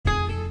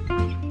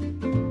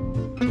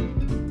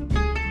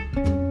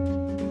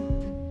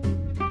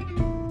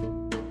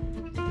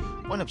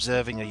when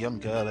observing a young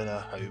girl in her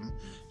home,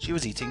 she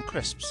was eating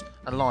crisps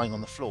and lying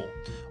on the floor.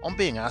 On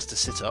being asked to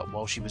sit up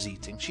while she was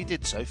eating, she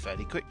did so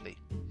fairly quickly.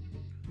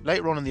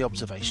 Later on in the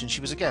observation, she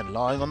was again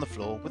lying on the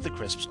floor with the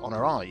crisps on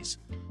her eyes,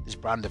 this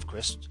brand of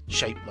crisps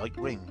shaped like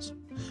rings.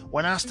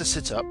 When asked to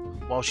sit up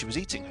while she was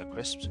eating her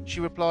crisps, she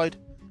replied,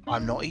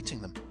 "I'm not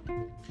eating them."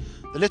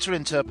 The literal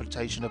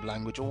interpretation of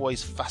language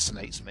always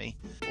fascinates me.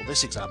 Well,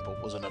 this example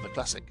was another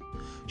classic.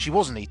 She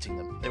wasn't eating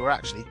them, they were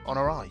actually on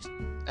her eyes.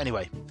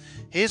 Anyway,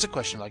 here's a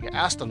question I get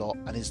asked a lot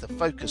and is the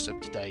focus of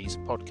today's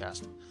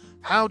podcast.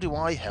 How do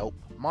I help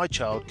my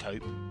child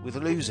cope with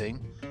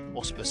losing,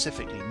 or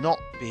specifically not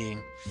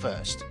being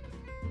first?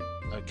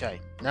 Okay,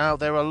 now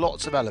there are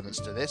lots of elements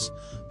to this,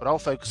 but I'll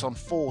focus on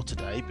 4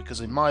 today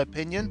because in my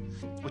opinion,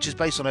 which is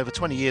based on over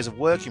 20 years of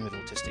working with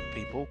autistic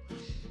people,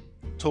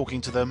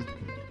 talking to them,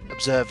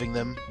 observing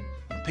them,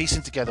 and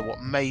piecing together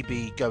what may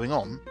be going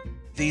on,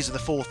 these are the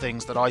 4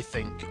 things that I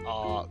think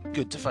are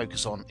good to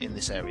focus on in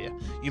this area.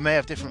 You may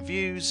have different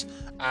views,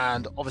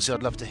 and obviously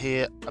I'd love to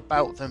hear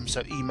about them,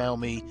 so email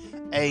me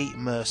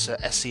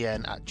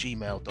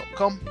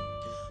amercersen@gmail.com.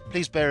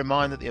 Please bear in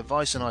mind that the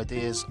advice and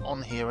ideas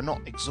on here are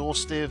not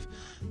exhaustive.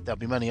 There'll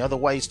be many other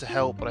ways to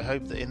help, but I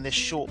hope that in this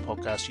short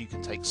podcast you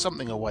can take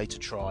something away to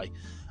try.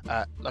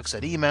 Like I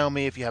said, email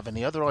me if you have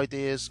any other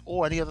ideas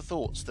or any other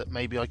thoughts that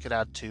maybe I could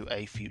add to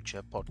a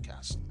future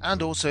podcast.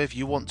 And also, if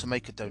you want to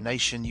make a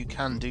donation, you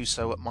can do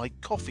so at my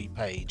Ko-fi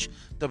page,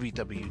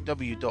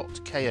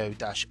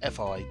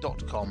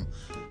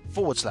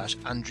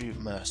 www.ko-fi.com/Andrew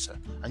Mercer.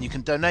 And you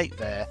can donate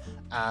there,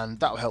 and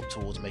that will help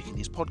towards making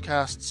these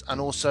podcasts. And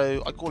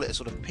also, I call it a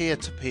sort of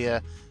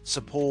peer-to-peer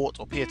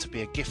support or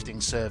peer-to-peer gifting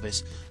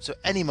service. So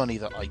any money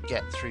that I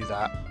get through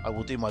that, I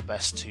will do my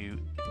best to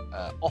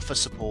offer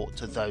support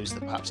to those that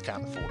perhaps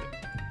can't afford it.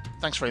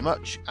 Thanks very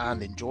much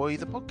and enjoy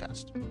the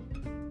podcast.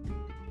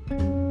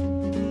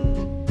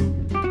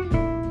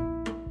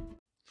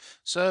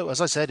 So, as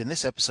I said, in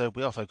this episode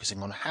we are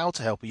focusing on how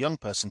to help a young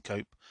person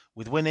cope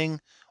with winning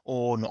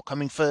or not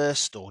coming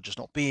first or just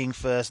not being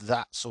first,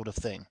 that sort of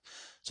thing.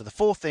 So the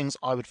 4 things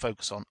I would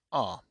focus on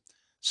are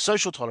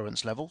social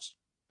tolerance levels.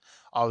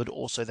 I would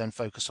also then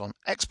focus on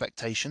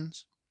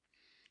expectations,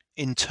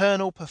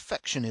 internal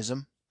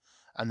perfectionism,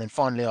 and then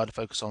finally I'd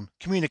focus on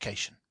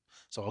communication.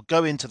 So I'll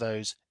go into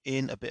those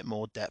in a bit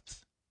more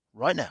depth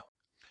right now.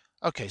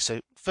 Okay, so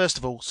first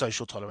of all,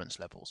 social tolerance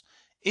levels.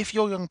 If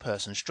your young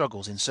person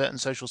struggles in certain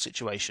social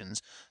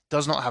situations,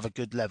 does not have a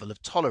good level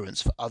of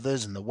tolerance for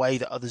others and the way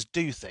that others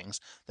do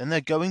things, then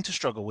they're going to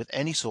struggle with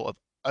any sort of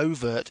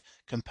overt,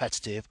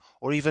 competitive,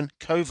 or even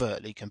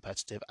covertly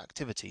competitive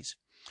activities.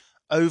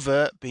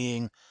 Overt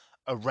being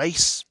a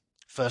race,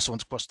 first one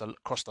to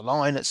cross the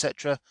line,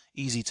 etc.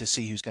 Easy to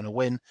see who's going to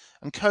win.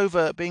 And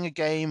covert being a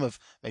game of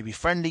maybe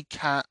friendly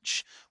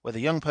catch, where the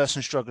young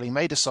person struggling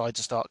may decide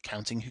to start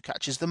counting who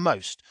catches the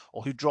most,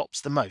 or who drops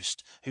the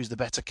most, who's the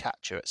better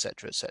catcher,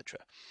 etc.,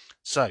 etc.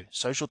 So,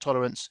 social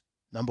tolerance,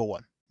 number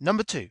 1.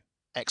 Number 2,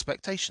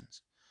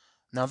 expectations.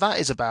 Now that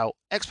is about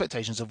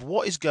expectations of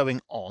what is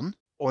going on,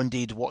 or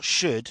indeed what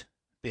should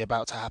be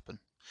about to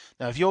happen.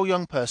 Now, if your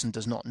young person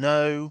does not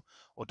know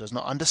or does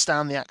not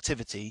understand the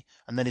activity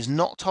and then is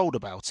not told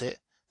about it,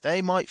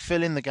 they might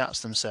fill in the gaps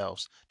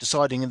themselves,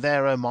 deciding in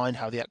their own mind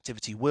how the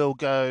activity will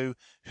go,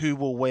 who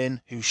will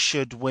win, who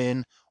should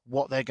win,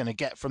 what they're going to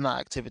get from that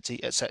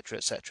activity, etc.,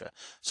 etc.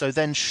 So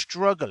then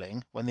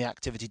struggling when the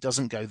activity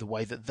doesn't go the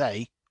way that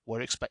they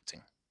were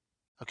expecting.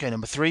 Okay,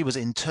 number 3 was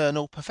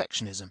internal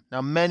perfectionism.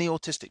 Now, many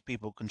autistic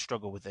people can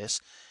struggle with this.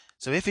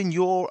 So if in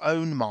your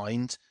own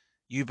mind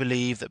you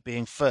believe that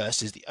being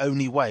first is the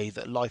only way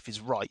that life is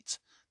right,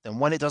 then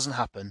when it doesn't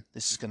happen,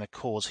 this is going to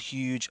cause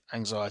huge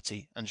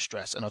anxiety and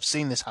stress. And I've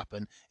seen this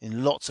happen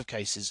in lots of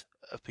cases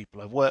of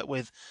people I've worked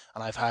with,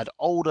 and I've had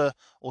older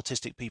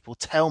autistic people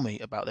tell me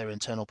about their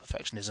internal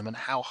perfectionism and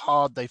how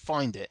hard they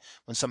find it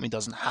when something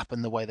doesn't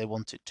happen the way they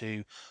want it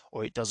to,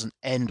 or it doesn't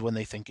end when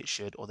they think it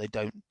should, or they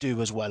don't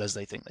do as well as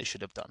they think they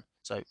should have done.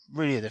 So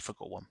really a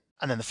difficult one.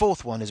 And then the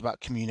 4th one is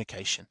about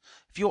communication.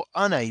 If you're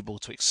unable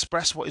to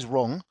express what is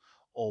wrong,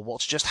 or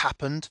what's just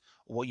happened,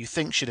 or what you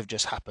think should have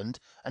just happened,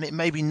 and it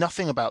may be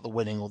nothing about the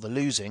winning or the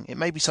losing, it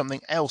may be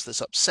something else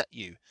that's upset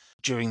you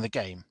during the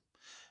game.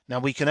 Now,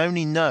 we can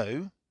only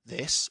know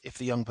this if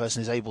the young person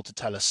is able to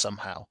tell us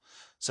somehow.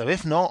 So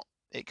if not,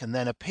 it can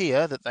then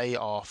appear that they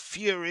are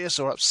furious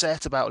or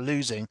upset about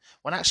losing,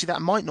 when actually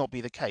that might not be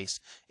the case.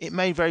 It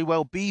may very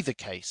well be the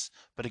case,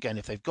 but again,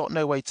 if they've got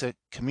no way to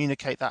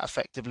communicate that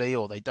effectively,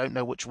 or they don't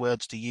know which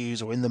words to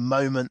use, or in the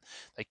moment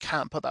they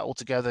can't put that all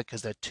together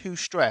because they're too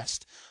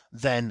stressed,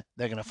 then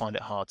they're going to find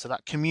it hard. So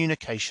that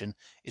communication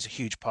is a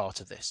huge part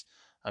of this.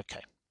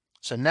 Okay,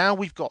 so now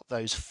we've got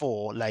those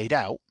 4 laid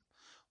out,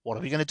 what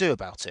are we going to do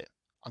about it?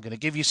 I'm going to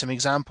give you some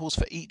examples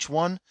for each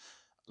one.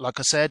 Like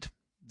I said,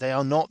 they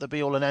are not the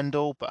be-all and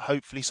end-all, but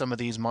hopefully some of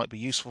these might be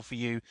useful for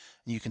you,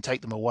 and you can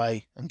take them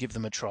away and give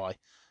them a try.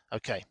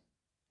 Okay,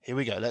 here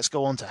we go. Let's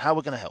go on to how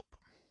we're going to help.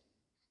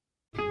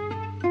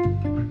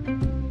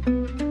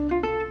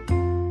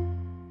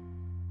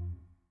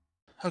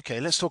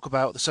 Okay, let's talk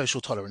about the social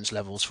tolerance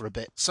levels for a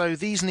bit. So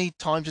these need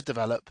time to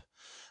develop,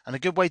 and a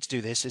good way to do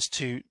this is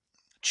to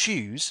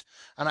choose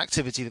an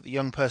activity that the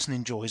young person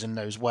enjoys and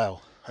knows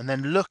well, and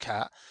then look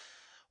at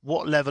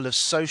what level of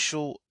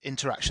social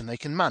interaction they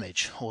can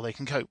manage or they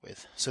can cope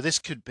with. So this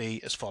could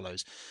be as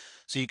follows.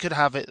 So you could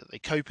have it that they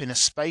cope in a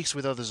space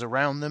with others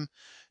around them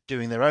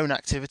doing their own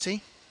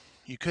activity.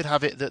 You could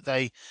have it that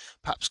they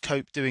perhaps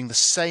cope doing the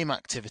same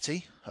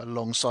activity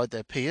alongside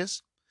their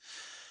peers.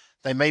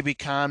 They maybe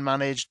can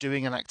manage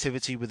doing an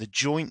activity with a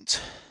joint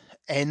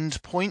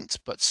end point,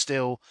 but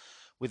still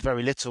with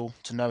very little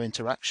to no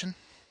interaction.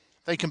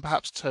 They can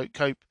perhaps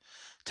cope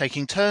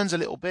taking turns a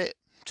little bit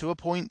to a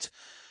point,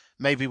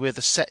 maybe with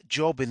a set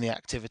job in the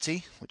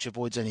activity, which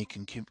avoids any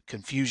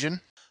confusion.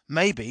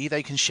 Maybe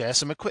they can share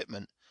some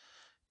equipment,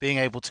 being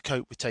able to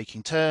cope with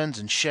taking turns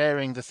and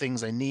sharing the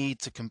things they need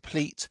to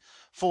complete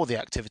for the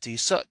activity,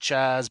 such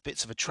as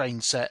bits of a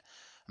train set,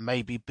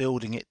 maybe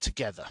building it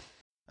together.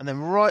 And then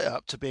right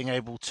up to being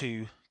able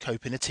to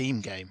cope in a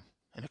team game,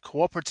 in a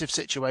cooperative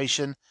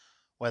situation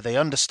where they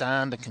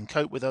understand and can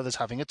cope with others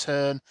having a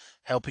turn,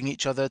 helping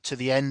each other to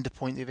the end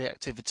point of the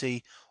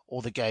activity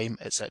or the game,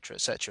 etc.,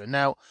 etc.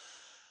 Now,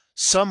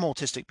 some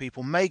autistic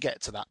people may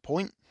get to that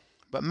point,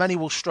 but many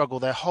will struggle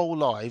their whole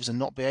lives and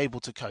not be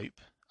able to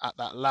cope at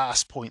that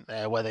last point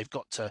there where they've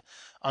got to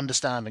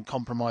understand and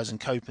compromise and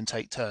cope and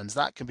take turns.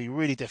 That can be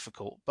really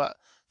difficult, but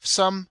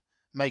some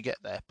may get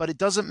there. But it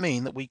doesn't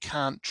mean that we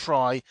can't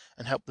try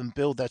and help them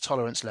build their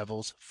tolerance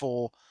levels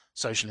for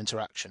social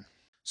interaction.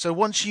 So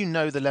once you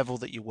know the level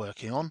that you're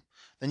working on,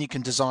 then you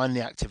can design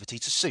the activity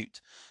to suit.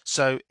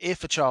 So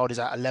if a child is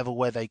at a level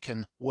where they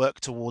can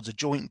work towards a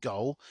joint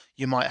goal,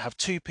 you might have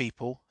two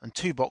people and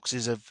two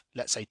boxes of,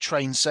 let's say,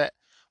 train set,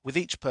 with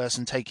each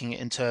person taking it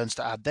in turns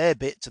to add their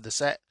bit to the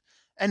set,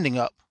 ending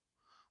up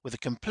with a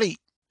complete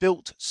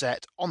built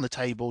set on the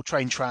table,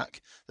 train track,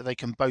 that they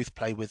can both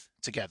play with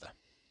together.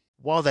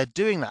 While they're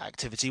doing that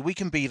activity, we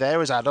can be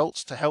there as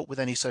adults to help with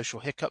any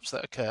social hiccups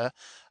that occur.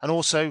 And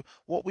also,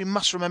 what we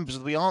must remember is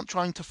that we aren't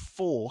trying to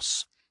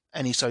force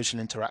any social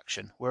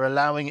interaction. We're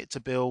allowing it to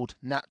build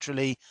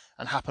naturally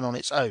and happen on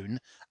its own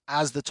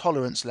as the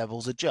tolerance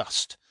levels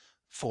adjust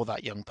for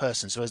that young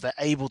person. So as they're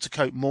able to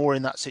cope more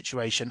in that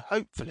situation,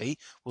 hopefully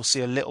we'll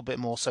see a little bit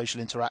more social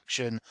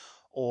interaction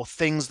or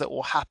things that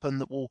will happen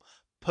that will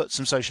put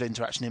some social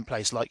interaction in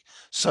place, like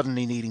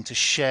suddenly needing to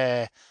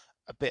share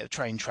a bit of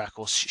train track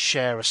or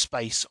share a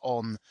space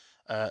on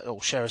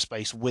or share a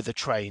space with a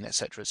train,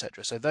 etc.,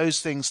 etc. So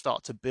those things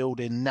start to build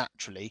in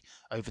naturally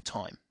over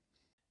time.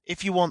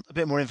 If you want a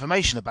bit more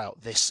information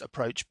about this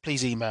approach,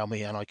 please email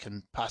me and I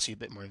can pass you a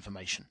bit more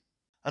information.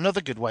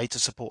 Another good way to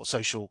support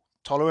social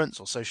tolerance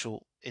or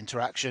social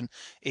interaction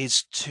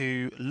is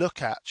to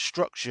look at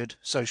structured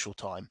social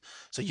time.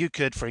 So you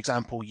could, for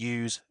example,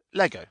 use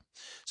Lego.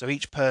 So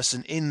each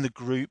person in the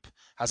group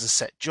has a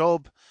set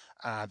job.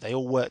 They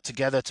all work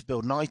together to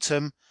build an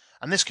item.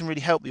 And this can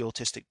really help the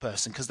autistic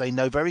person because they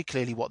know very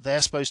clearly what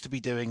they're supposed to be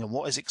doing and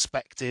what is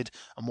expected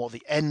and what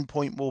the end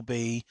point will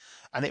be.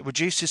 And it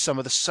reduces some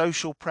of the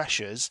social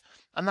pressures,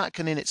 and that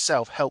can in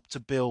itself help to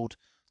build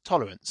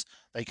tolerance.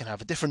 They can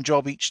have a different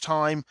job each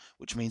time,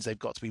 which means they've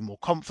got to be more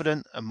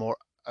confident and more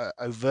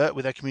overt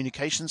with their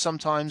communication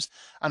sometimes,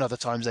 and other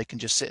times they can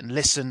just sit and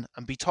listen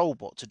and be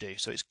told what to do.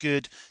 So it's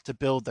good to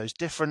build those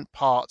different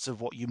parts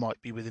of what you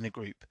might be within a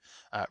group.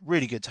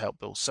 Really good to help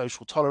build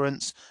social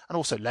tolerance. And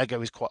also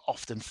Lego is quite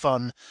often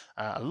fun.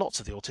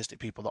 Lots of the autistic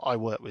people that I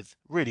work with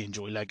really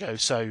enjoy Lego,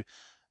 so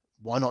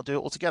why not do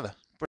it all together?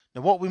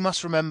 Now, what we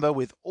must remember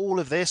with all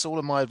of this, all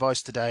of my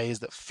advice today, is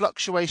that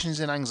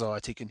fluctuations in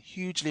anxiety can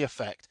hugely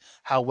affect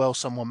how well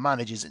someone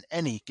manages in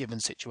any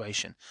given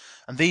situation.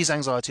 And these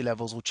anxiety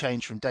levels will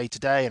change from day to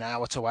day and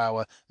hour to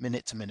hour,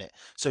 minute to minute.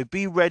 So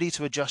be ready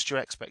to adjust your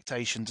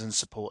expectations and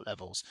support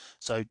levels.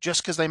 So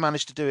just because they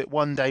manage to do it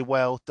one day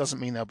well, doesn't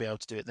mean they'll be able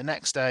to do it the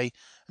next day.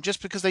 And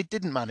just because they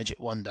didn't manage it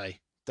one day,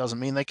 doesn't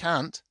mean they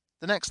can't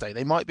the next day.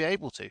 They might be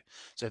able to.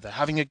 So if they're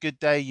having a good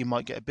day, you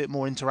might get a bit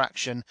more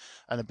interaction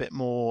and a bit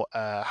more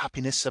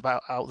happiness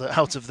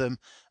out of them.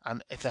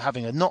 And if they're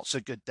having a not so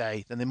good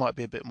day, then they might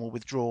be a bit more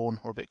withdrawn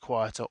or a bit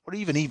quieter or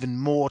even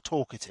more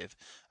talkative,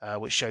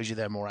 which shows you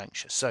they're more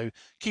anxious. So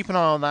keep an eye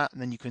on that,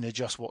 and then you can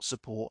adjust what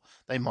support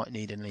they might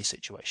need in any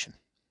situation.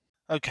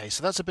 Okay,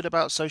 so that's a bit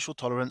about social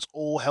tolerance,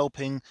 all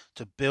helping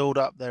to build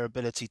up their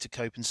ability to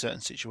cope in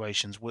certain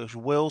situations, which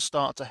will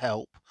start to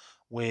help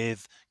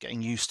with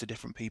getting used to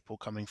different people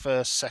coming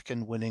first,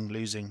 second, winning,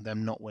 losing,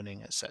 them not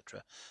winning, etc.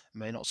 It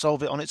may not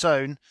solve it on its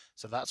own,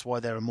 so that's why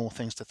there are more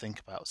things to think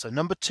about. So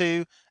number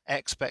 2,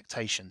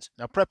 expectations.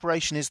 Now,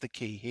 preparation is the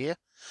key here.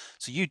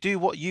 So you do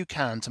what you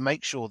can to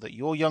make sure that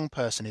your young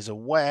person is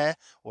aware,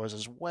 or is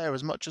as aware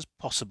as much as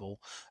possible,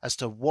 as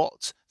to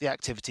what the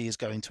activity is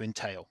going to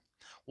entail.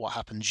 What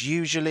happens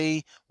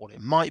usually, what it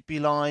might be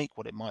like,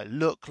 what it might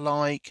look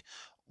like,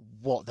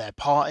 what their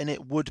part in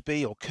it would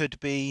be or could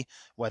be,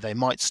 where they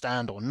might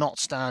stand or not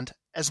stand.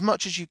 As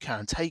much as you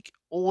can, take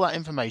all that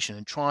information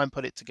and try and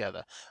put it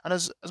together. And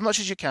as much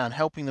as you can,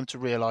 helping them to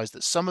realize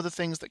that some of the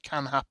things that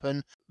can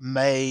happen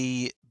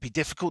may be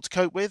difficult to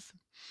cope with.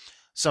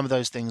 Some of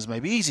those things may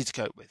be easy to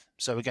cope with.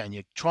 So again,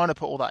 you're trying to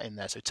put all that in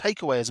there. So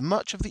take away as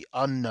much of the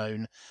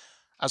unknown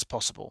as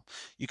possible.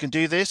 You can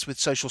do this with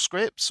social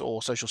scripts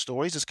or social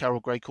stories, as Carol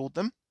Gray called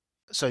them.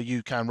 So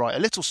you can write a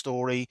little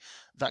story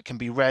that can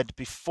be read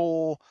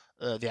before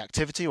the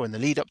activity or in the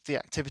lead up to the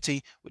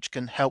activity, which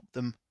can help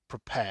them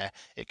prepare.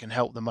 It can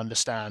help them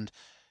understand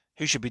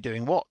who should be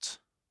doing what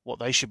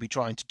they should be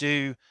trying to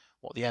do,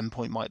 what the end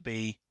point might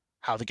be,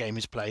 how the game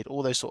is played,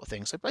 all those sort of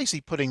things. So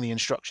basically putting the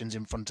instructions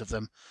in front of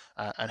them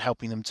and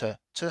helping them to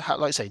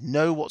like I say,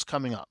 know what's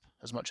coming up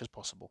as much as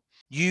possible.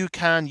 You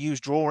can use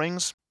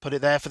drawings, put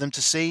it there for them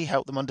to see,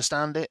 help them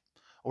understand it,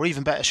 or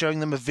even better, showing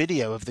them a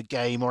video of the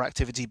game or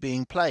activity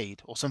being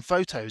played, or some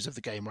photos of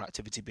the game or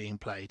activity being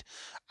played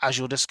as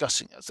you're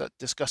discussing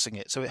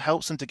it. So it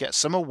helps them to get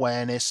some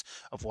awareness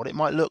of what it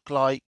might look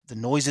like, the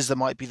noises that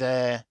might be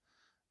there,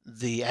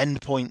 the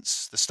end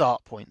points, the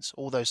start points,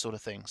 all those sort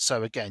of things.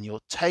 So again, you're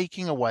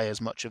taking away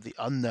as much of the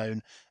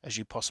unknown as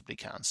you possibly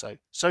can. So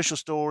social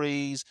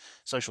stories,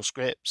 social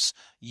scripts,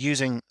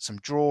 using some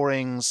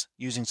drawings,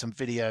 using some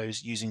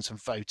videos, using some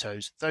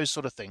photos, those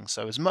sort of things.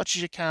 So as much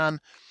as you can,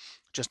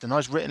 just a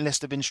nice written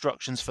list of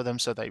instructions for them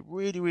so they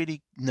really,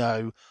 really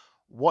know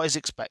what is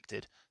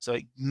expected. So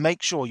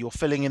make sure you're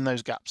filling in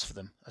those gaps for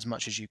them as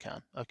much as you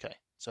can. Okay,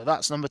 so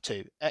that's number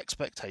 2,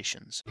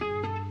 expectations.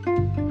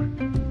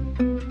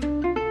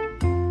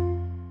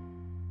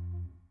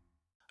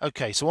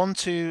 Okay, so on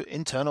to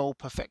internal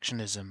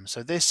perfectionism.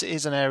 So this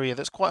is an area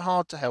that's quite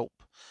hard to help,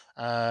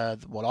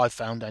 well, I've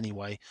found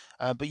anyway,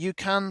 but you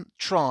can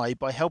try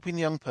by helping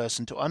the young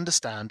person to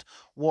understand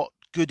what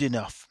good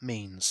enough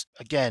means.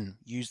 Again,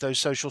 use those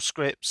social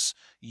scripts,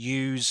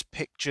 use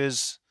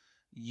pictures,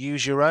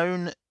 use your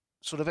own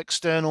sort of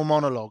external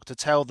monologue to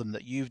tell them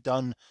that you've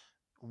done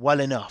well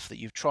enough, that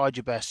you've tried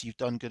your best, you've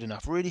done good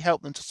enough. Really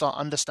help them to start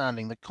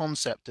understanding the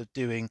concept of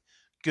doing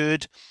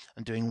good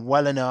and doing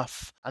well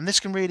enough, and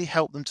this can really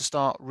help them to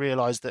start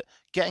realize that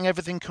getting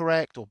everything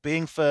correct or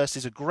being first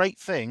is a great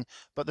thing,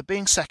 but the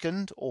being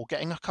second or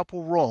getting a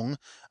couple wrong,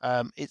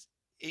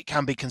 it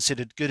can be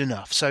considered good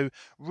enough. So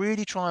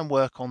really try and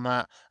work on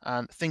that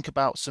and think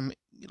about some,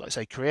 like I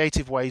say,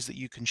 creative ways that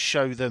you can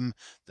show them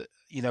that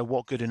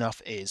what good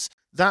enough is.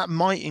 That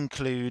might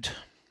include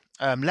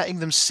letting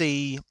them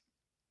see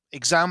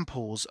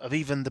examples of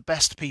even the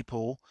best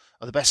people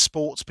or the best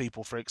sports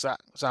people, for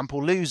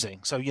example,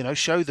 losing. So,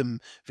 show them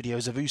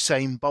videos of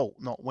Usain Bolt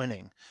not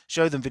winning.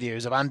 Show them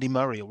videos of Andy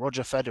Murray or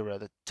Roger Federer,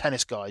 the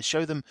tennis guys.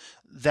 Show them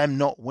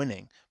not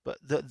winning, but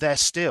that they're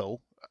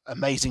still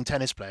amazing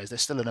tennis players.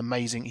 He's still an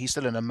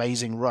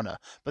amazing runner,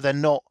 but they're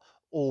not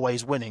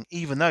always winning,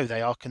 even though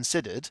they are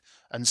considered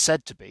and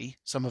said to be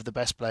some of the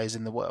best players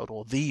in the world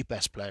or the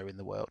best player in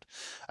the world.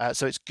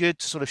 So it's good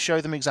to sort of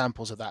show them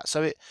examples of that.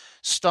 So it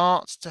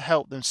starts to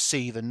help them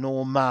see the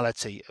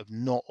normality of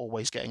not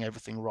always getting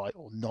everything right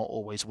or not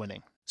always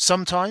winning.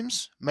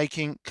 Sometimes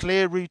making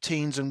clear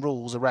routines and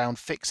rules around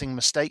fixing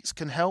mistakes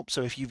can help.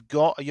 So if you've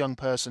got a young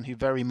person who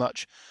very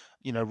much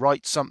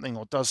writes something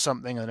or does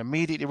something and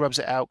immediately rubs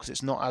it out because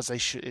it's not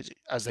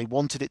as they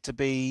wanted it to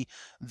be,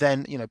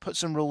 then put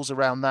some rules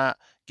around that.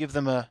 Give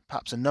them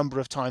perhaps a number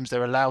of times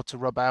they're allowed to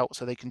rub out,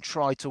 so they can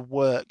try to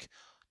work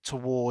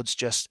towards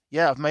just,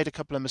 I've made a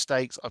couple of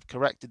mistakes, I've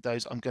corrected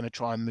those, I'm going to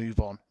try and move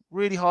on.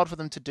 Really hard for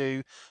them to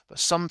do, but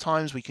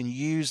sometimes we can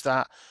use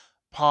that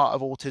part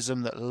of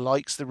autism that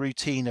likes the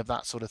routine of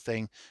that sort of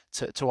thing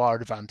to our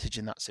advantage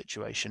in that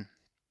situation.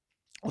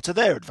 Or to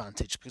their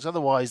advantage, because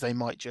otherwise they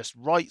might just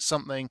write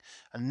something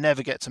and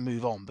never get to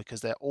move on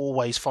because they're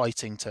always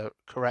fighting to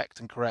correct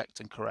and correct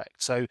and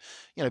correct. So,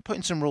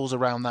 putting some rules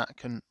around that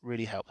can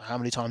really help. How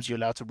many times are you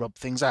allowed to rub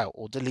things out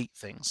or delete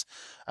things?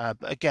 But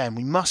again,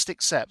 we must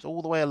accept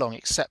all the way along,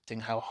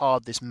 accepting how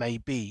hard this may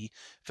be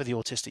for the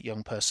autistic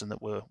young person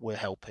that we're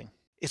helping.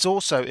 It's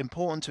also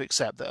important to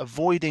accept that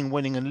avoiding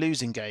winning and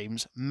losing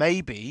games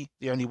may be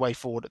the only way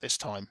forward at this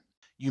time.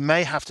 You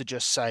may have to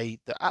just say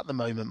that at the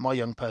moment, my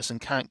young person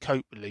can't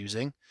cope with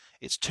losing.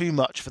 It's too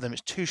much for them.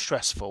 It's too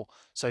stressful.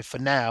 So for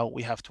now,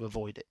 we have to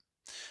avoid it.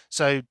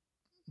 So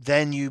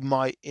then you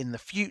might, in the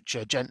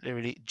future,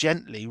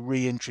 gently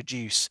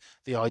reintroduce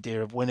the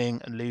idea of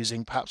winning and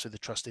losing, perhaps with a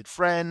trusted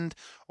friend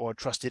or a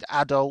trusted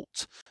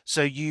adult.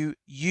 So you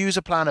use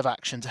a plan of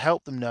action to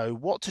help them know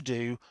what to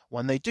do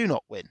when they do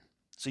not win.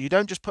 So you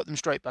don't just put them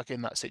straight back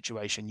in that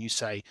situation. You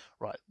say,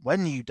 right,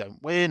 when you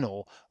don't win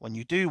or when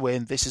you do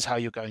win, this is how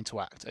you're going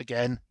to act.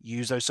 Again,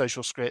 use those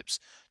social scripts,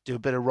 do a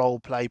bit of role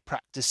play,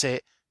 practice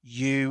it.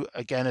 You,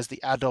 again, as the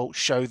adult,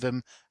 show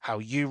them how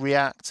you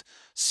react.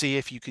 See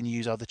if you can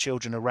use other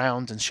children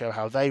around and show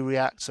how they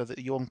react so that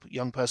the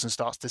young person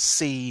starts to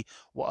see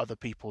what other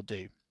people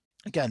do.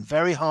 Again,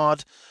 very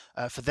hard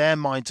for their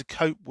mind to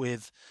cope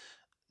with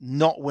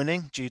not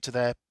winning due to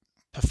this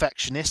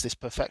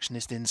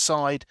perfectionist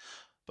inside.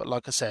 But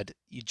like I said,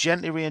 you're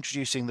gently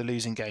reintroducing the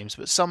losing games,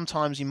 but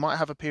sometimes you might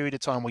have a period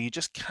of time where you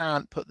just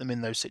can't put them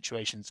in those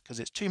situations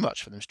because it's too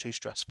much for them, it's too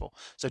stressful.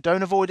 So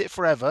don't avoid it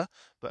forever,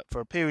 but for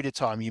a period of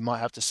time you might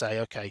have to say,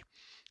 okay,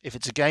 if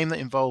it's a game that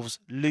involves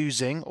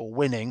losing or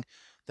winning,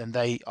 then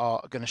they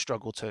are going to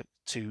struggle to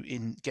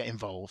get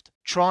involved.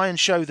 Try and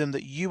show them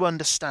that you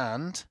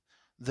understand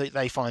that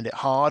they find it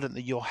hard and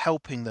that you're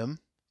helping them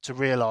to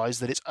realize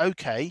that it's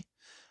okay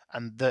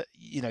and that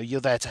you're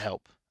there to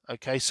help.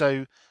 Okay,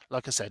 so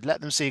like I said,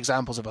 let them see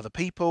examples of other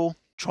people.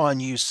 Try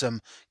and use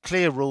some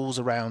clear rules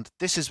around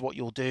this is what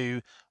you'll do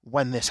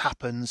when this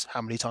happens,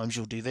 how many times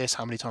you'll do this,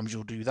 how many times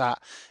you'll do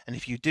that, and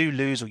if you do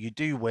lose or you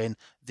do win,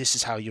 this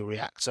is how you'll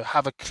react. So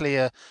have a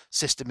clear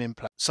system in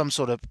place, some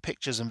sort of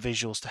pictures and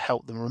visuals to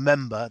help them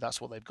remember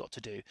that's what they've got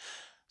to do.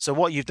 So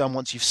what you've done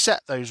once you've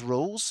set those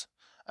rules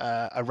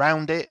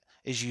around it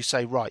is you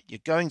say, right, you're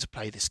going to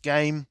play this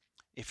game.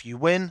 If you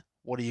win,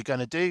 what are you going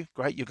to do?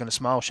 Great, you're going to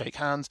smile, shake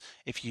hands.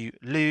 If you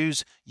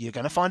lose, you're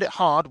going to find it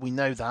hard. We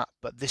know that,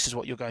 but this is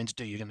what you're going to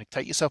do. You're going to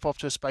take yourself off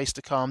to a space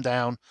to calm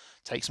down,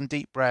 take some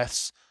deep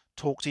breaths,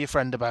 talk to your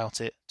friend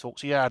about it, talk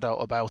to your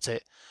adult about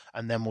it,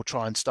 and then we'll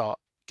try and start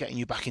getting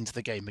you back into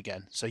the game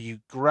again. So you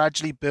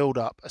gradually build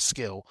up a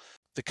skill.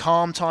 The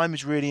calm time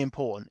is really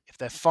important. If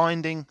they're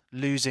finding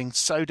losing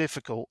so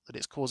difficult that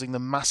it's causing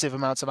them massive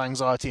amounts of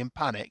anxiety and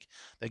panic,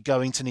 they're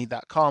going to need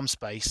that calm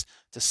space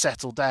to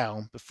settle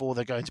down before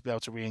they're going to be able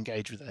to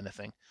re-engage with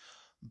anything.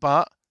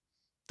 But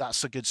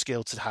that's a good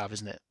skill to have,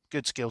 isn't it?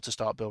 Good skill to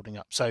start building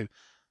up. So,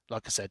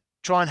 like I said,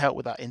 try and help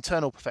with that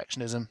internal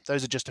perfectionism.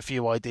 Those are just a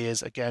few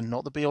ideas. Again,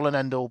 not the be-all and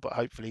end-all, but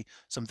hopefully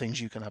some things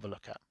you can have a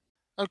look at.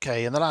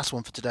 Okay, and the last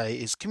one for today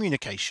is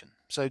communication.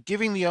 So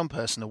giving the young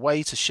person a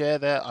way to share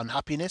their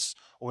unhappiness,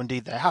 or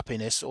indeed their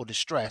happiness or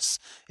distress,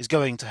 is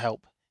going to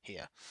help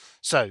here.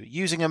 So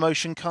using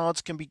emotion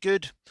cards can be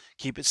good.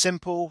 Keep it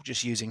simple.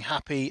 Just using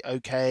happy,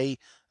 okay,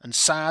 and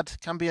sad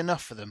can be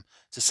enough for them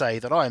to say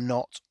that I am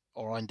not,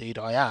 or indeed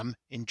I am,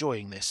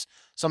 enjoying this.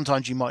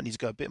 Sometimes you might need to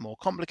go a bit more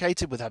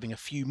complicated with having a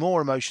few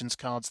more emotions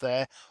cards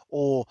there,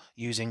 or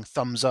using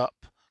thumbs up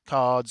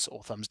cards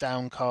or thumbs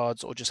down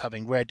cards, or just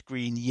having red,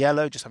 green,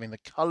 yellow, just having the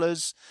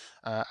colours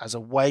as a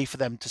way for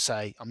them to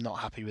say I'm not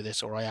happy with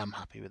this or I am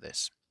happy with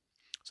this.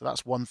 So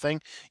that's one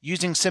thing.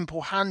 Using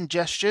simple hand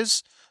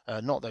gestures,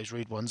 not those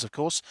rude ones of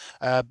course,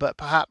 but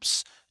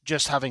perhaps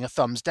just having a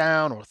thumbs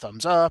down or a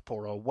thumbs up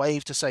or a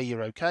wave to say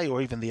you're okay,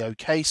 or even the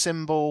okay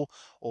symbol,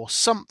 or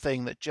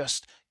something that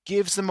just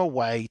gives them a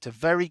way to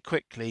very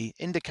quickly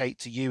indicate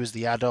to you as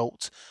the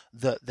adult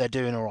that they're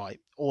doing all right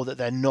or that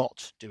they're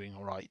not doing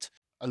all right.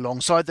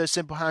 Alongside those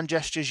simple hand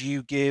gestures,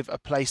 you give a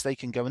place they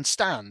can go and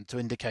stand to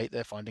indicate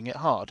they're finding it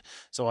hard.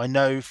 So I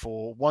know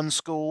for one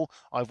school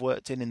I've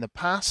worked in the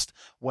past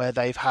where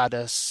they've had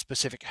a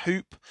specific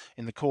hoop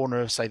in the corner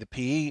of, say, the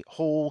PE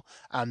hall,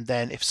 and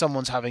then if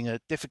someone's having a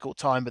difficult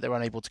time but they're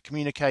unable to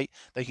communicate,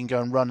 they can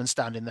go and run and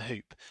stand in the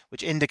hoop,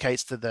 which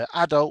indicates to the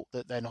adult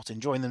that they're not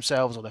enjoying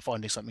themselves or they're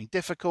finding something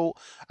difficult,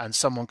 and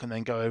someone can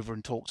then go over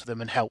and talk to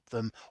them and help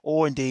them,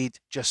 or indeed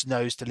just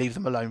knows to leave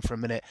them alone for a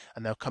minute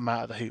and they'll come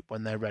out of the hoop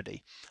when they're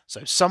ready.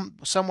 So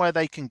somewhere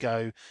they can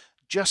go,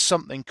 just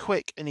something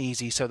quick and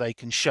easy so they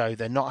can show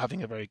they're not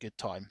having a very good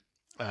time.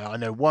 I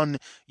know one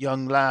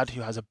young lad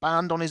who has a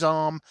band on his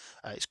arm.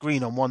 It's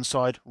green on one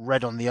side,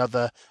 red on the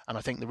other, and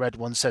I think the red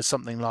one says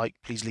something like,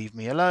 please leave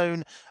me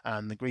alone,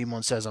 and the green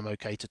one says, I'm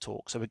okay to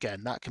talk. So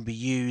again, that can be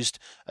used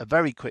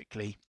very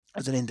quickly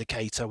as an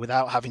indicator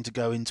without having to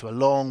go into a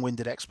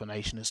long-winded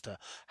explanation as to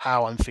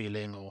how I'm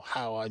feeling or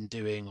how I'm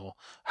doing or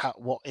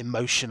what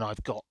emotion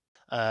I've got,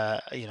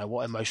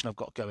 what emotion I've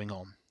got going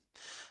on.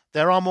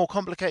 There are more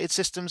complicated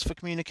systems for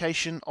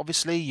communication.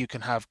 Obviously, you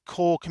can have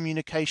core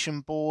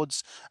communication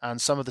boards,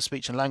 and some of the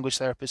speech and language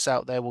therapists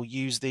out there will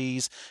use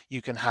these.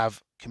 You can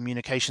have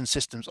communication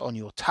systems on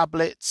your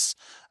tablets,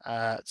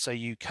 so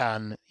you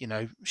can,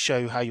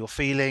 show how you're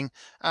feeling.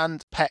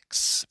 And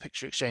PECS,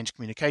 picture exchange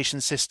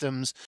communication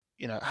systems,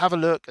 have a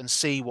look and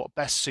see what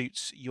best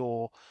suits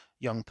your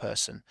young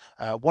person.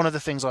 One of the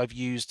things I've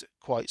used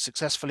quite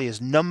successfully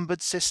is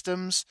numbered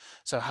systems.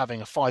 So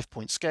having a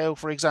 5-point scale,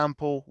 for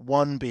example,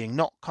 1 being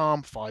not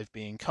calm, 5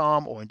 being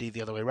calm, or indeed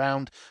the other way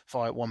around,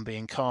 1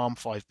 being calm,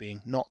 5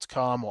 being not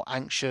calm or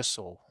anxious,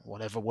 or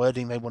whatever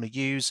wording they want to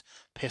use,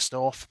 pissed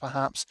off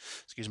perhaps,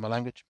 excuse my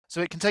language.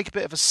 So it can take a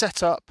bit of a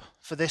setup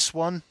for this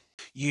one.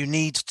 You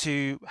need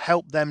to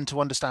help them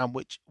to understand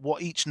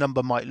what each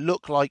number might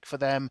look like for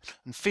them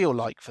and feel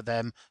like for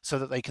them, so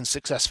that they can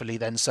successfully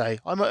then say,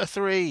 I'm at a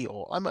 3,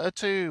 or I'm at a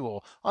 2,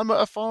 or I'm at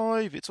a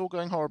 5, it's all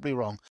going horribly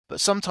wrong. But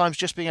sometimes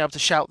just being able to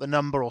shout the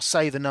number or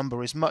say the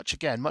number is much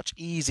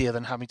easier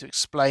than having to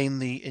explain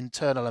the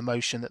internal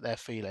emotion that they're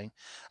feeling.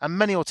 And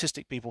many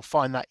autistic people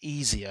find that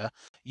easier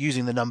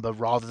using the number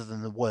rather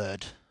than the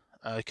word.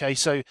 Okay,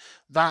 so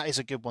that is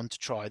a good one to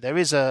try. There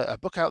is a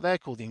book out there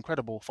called The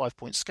Incredible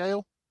 5-Point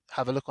Scale.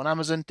 Have a look on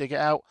Amazon, dig it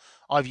out.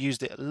 I've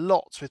used it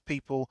lots with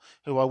people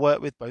who I work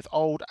with, both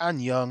old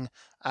and young.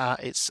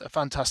 It's a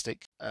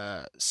fantastic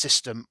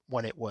system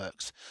when it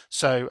works.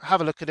 So have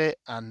a look at it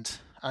and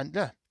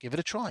give it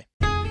a try.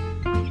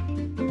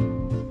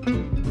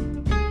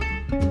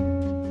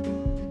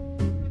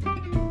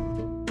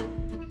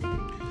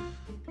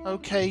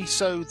 Okay,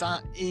 so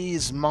that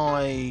is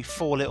my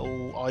 4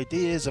 little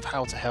ideas of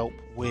how to help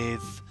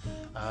with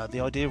the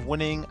idea of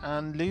winning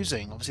and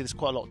losing. Obviously there's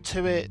quite a lot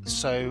to it,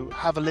 so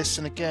have a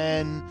listen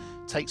again,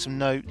 take some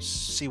notes,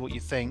 see what you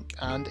think,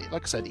 and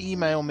like I said,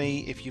 email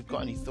me if you've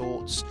got any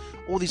thoughts.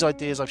 All these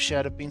ideas I've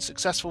shared have been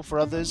successful for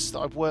others that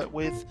I've worked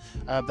with.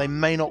 They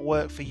may not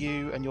work for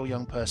you and your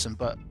young person,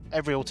 but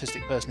every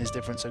autistic person is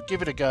different, so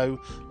give it a go.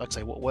 Like I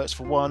say, what works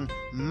for one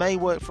may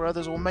work for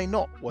others or may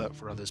not work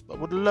for others, but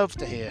would love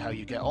to hear how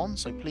you get on,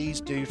 so please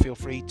do feel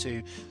free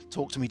to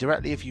talk to me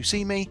directly if you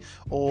see me,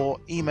 or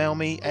email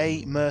me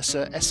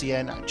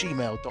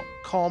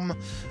amercersen@gmail.com.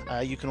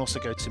 You can also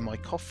go to my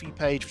Ko-fi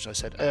page, which I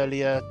said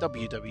earlier,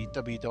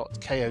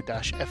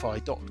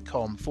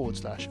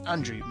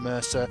 www.ko-fi.com/Andrew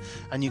Mercer,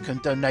 and you can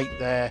donate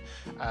there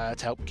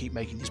to help keep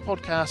making these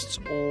podcasts,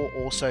 or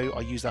also I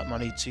use that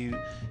money to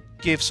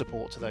give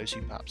support to those who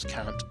perhaps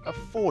can't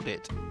afford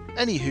it.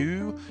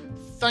 Anywho,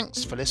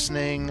 thanks for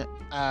listening,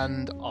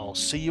 and I'll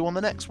see you on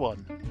the next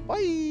one.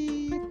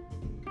 Bye!